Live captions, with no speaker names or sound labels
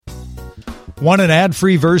Want an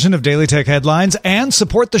ad-free version of Daily Tech Headlines and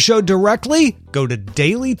support the show directly? Go to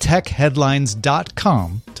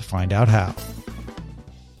dailytechheadlines.com to find out how.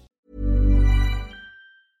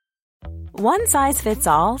 One size fits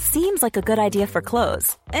all seems like a good idea for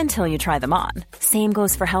clothes until you try them on. Same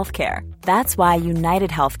goes for healthcare. That's why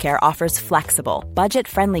United Healthcare offers flexible,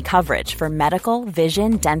 budget-friendly coverage for medical,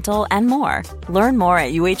 vision, dental, and more. Learn more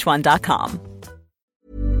at uh1.com.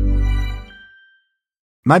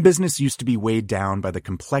 My business used to be weighed down by the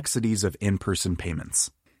complexities of in-person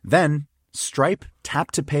payments. Then, Stripe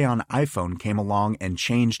Tap to Pay on iPhone came along and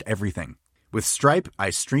changed everything. With Stripe,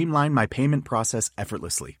 I streamlined my payment process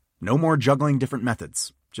effortlessly. No more juggling different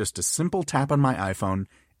methods. Just a simple tap on my iPhone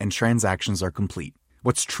and transactions are complete.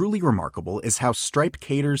 What's truly remarkable is how Stripe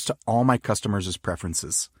caters to all my customers'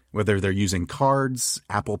 preferences. Whether they're using cards,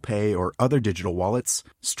 Apple Pay, or other digital wallets,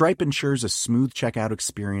 Stripe ensures a smooth checkout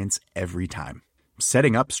experience every time.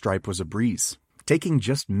 Setting up Stripe was a breeze, taking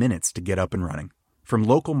just minutes to get up and running. From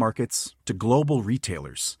local markets to global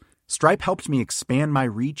retailers, Stripe helped me expand my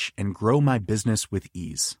reach and grow my business with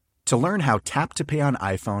ease. To learn how Tap to Pay on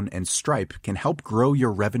iPhone and Stripe can help grow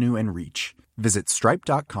your revenue and reach, visit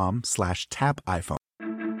stripe.com/tapiphone.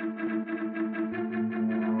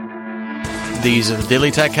 These are the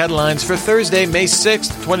Daily Tech headlines for Thursday, May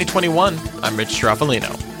 6th, 2021. I'm Rich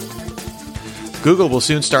Straffolino. Google will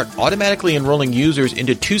soon start automatically enrolling users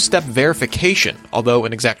into two-step verification, although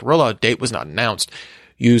an exact rollout date was not announced.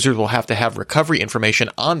 Users will have to have recovery information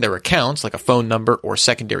on their accounts, like a phone number or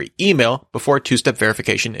secondary email, before two-step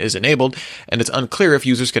verification is enabled, and it's unclear if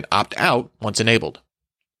users can opt out once enabled.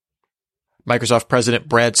 Microsoft President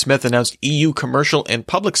Brad Smith announced EU commercial and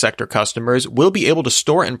public sector customers will be able to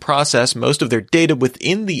store and process most of their data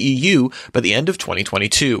within the EU by the end of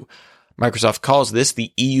 2022. Microsoft calls this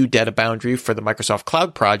the EU data boundary for the Microsoft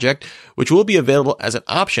Cloud Project, which will be available as an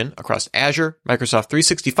option across Azure, Microsoft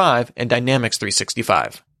 365, and Dynamics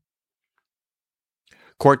 365.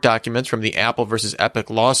 Court documents from the Apple versus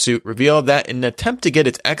Epic lawsuit reveal that in an attempt to get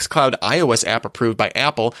its xCloud iOS app approved by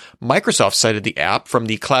Apple, Microsoft cited the app from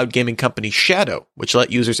the cloud gaming company Shadow, which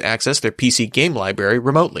let users access their PC game library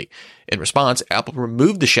remotely. In response, Apple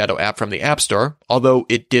removed the Shadow app from the App Store, although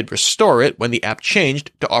it did restore it when the app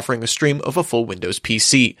changed to offering a stream of a full Windows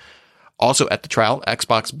PC. Also at the trial,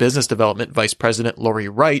 Xbox Business Development Vice President Lori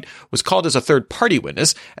Wright was called as a third-party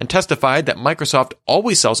witness and testified that Microsoft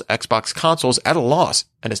always sells Xbox consoles at a loss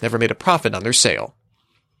and has never made a profit on their sale.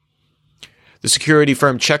 The security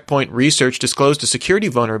firm Checkpoint Research disclosed a security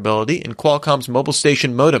vulnerability in Qualcomm's mobile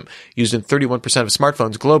station modem used in 31% of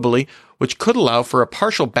smartphones globally, which could allow for a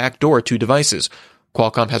partial backdoor to devices.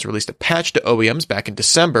 Qualcomm has released a patch to OEMs back in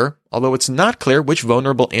December, although it's not clear which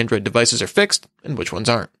vulnerable Android devices are fixed and which ones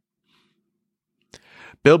aren't.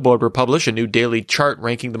 Billboard will publish a new daily chart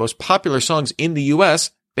ranking the most popular songs in the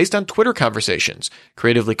U.S. based on Twitter conversations,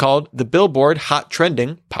 creatively called the Billboard Hot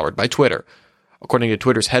Trending, powered by Twitter. According to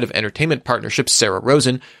Twitter's head of entertainment partnerships, Sarah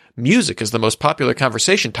Rosen, music is the most popular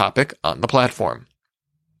conversation topic on the platform.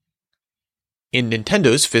 In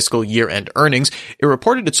Nintendo's fiscal year-end earnings, it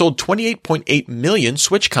reported it sold 28.8 million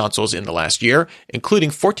Switch consoles in the last year,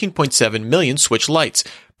 including 14.7 million Switch Lites,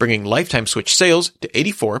 bringing lifetime Switch sales to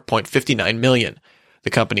 84.59 million. The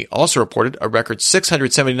company also reported a record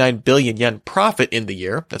 679 billion yen profit in the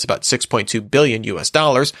year, that's about $6.2 billion US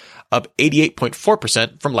dollars, up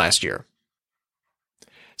 88.4% from last year.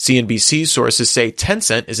 CNBC sources say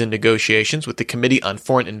Tencent is in negotiations with the Committee on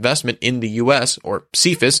Foreign Investment in the U.S., or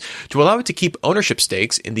CFIUS, to allow it to keep ownership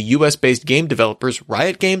stakes in the U.S.-based game developers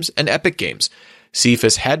Riot Games and Epic Games.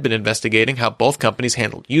 CFIUS had been investigating how both companies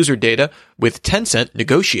handled user data, with Tencent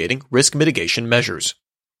negotiating risk mitigation measures.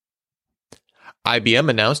 IBM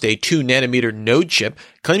announced a 2nm node chip,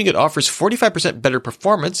 claiming it offers 45% better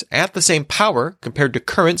performance at the same power compared to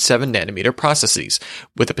current 7nm processes,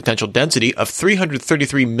 with a potential density of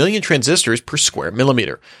 333 million transistors per square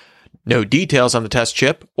millimeter. No details on the test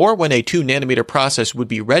chip or when a 2nm process would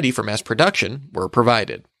be ready for mass production were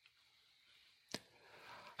provided.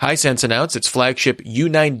 Hisense announced its flagship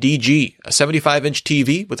U9DG, a 75-inch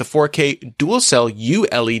TV with a 4K dual-cell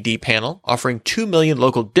ULED panel offering 2 million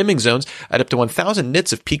local dimming zones at up to 1,000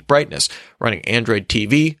 nits of peak brightness, running Android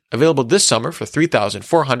TV, available this summer for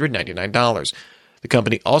 $3,499. The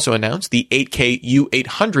company also announced the 8K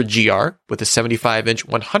U800GR with a 75-inch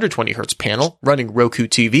 120Hz panel running Roku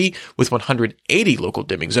TV with 180 local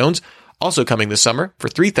dimming zones, also coming this summer for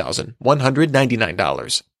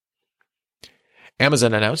 $3,199.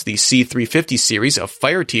 Amazon announced the C350 series of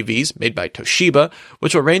Fire TVs made by Toshiba,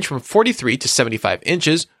 which will range from 43 to 75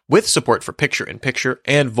 inches, with support for picture-in-picture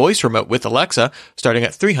and voice remote with Alexa, starting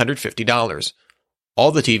at $350.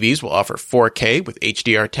 All the TVs will offer 4K with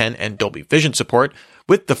HDR10 and Dolby Vision support,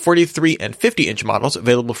 with the 43 and 50-inch models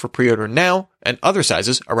available for pre-order now and other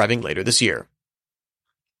sizes arriving later this year.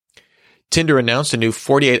 Tinder announced a new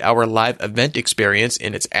 48-hour live event experience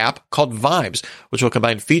in its app called Vibes, which will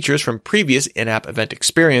combine features from previous in-app event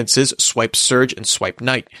experiences, Swipe Surge and Swipe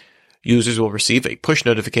Night. Users will receive a push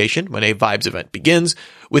notification when a Vibes event begins,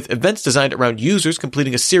 with events designed around users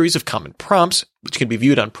completing a series of common prompts, which can be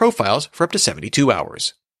viewed on profiles for up to 72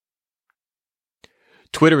 hours.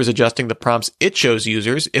 Twitter is adjusting the prompts it shows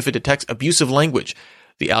users if it detects abusive language.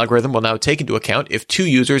 The algorithm will now take into account if two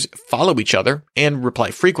users follow each other and reply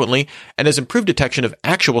frequently, and has improved detection of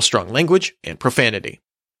actual strong language and profanity.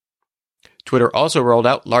 Twitter also rolled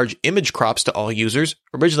out large image crops to all users,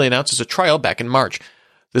 originally announced as a trial back in March.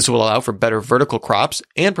 This will allow for better vertical crops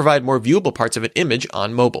and provide more viewable parts of an image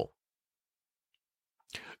on mobile.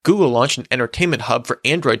 Google launched an entertainment hub for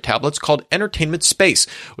Android tablets called Entertainment Space,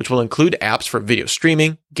 which will include apps for video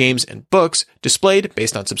streaming, games, and books displayed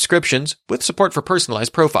based on subscriptions with support for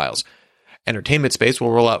personalized profiles. Entertainment Space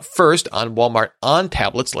will roll out first on Walmart On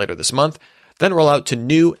tablets later this month, then roll out to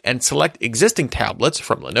new and select existing tablets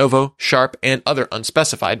from Lenovo, Sharp, and other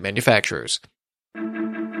unspecified manufacturers.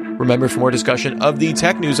 Remember, for more discussion of the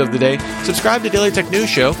tech news of the day, subscribe to Daily Tech News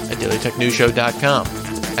Show at dailytechnewsshow.com.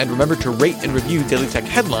 And remember to rate and review Daily Tech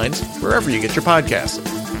Headlines wherever you get your podcasts.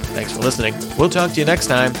 Thanks for listening. We'll talk to you next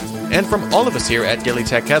time. And from all of us here at Daily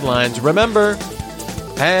Tech Headlines, remember,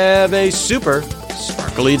 have a super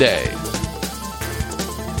sparkly day.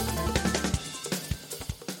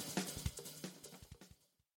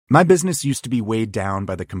 My business used to be weighed down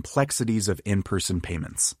by the complexities of in-person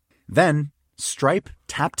payments. Then, Stripe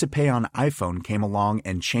Tap to Pay on iPhone came along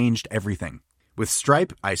and changed everything. With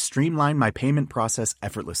Stripe, I streamlined my payment process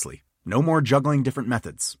effortlessly. No more juggling different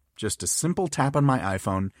methods. Just a simple tap on my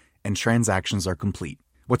iPhone and transactions are complete.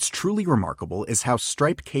 What's truly remarkable is how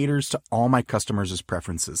Stripe caters to all my customers'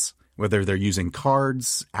 preferences. Whether they're using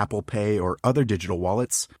cards, Apple Pay, or other digital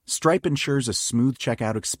wallets, Stripe ensures a smooth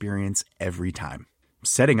checkout experience every time.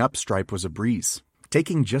 Setting up Stripe was a breeze,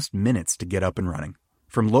 taking just minutes to get up and running.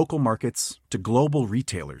 From local markets to global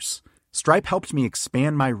retailers, Stripe helped me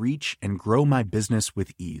expand my reach and grow my business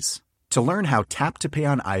with ease. To learn how Tap to Pay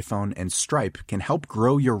on iPhone and Stripe can help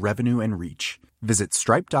grow your revenue and reach, visit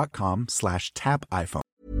stripe.com/tapiphone.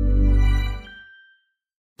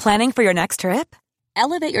 Planning for your next trip?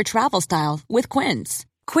 Elevate your travel style with Quince.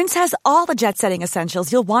 Quince has all the jet-setting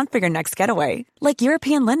essentials you'll want for your next getaway, like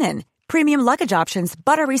European linen, premium luggage options,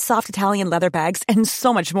 buttery soft Italian leather bags, and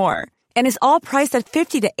so much more. And is all priced at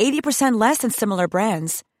 50 to 80% less than similar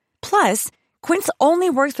brands. Plus, Quince only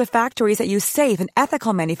works with factories that use safe and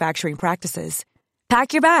ethical manufacturing practices.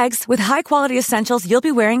 Pack your bags with high-quality essentials you'll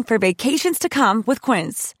be wearing for vacations to come with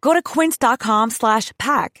Quince. Go to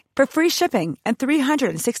quince.com/pack for free shipping and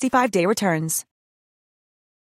 365-day returns.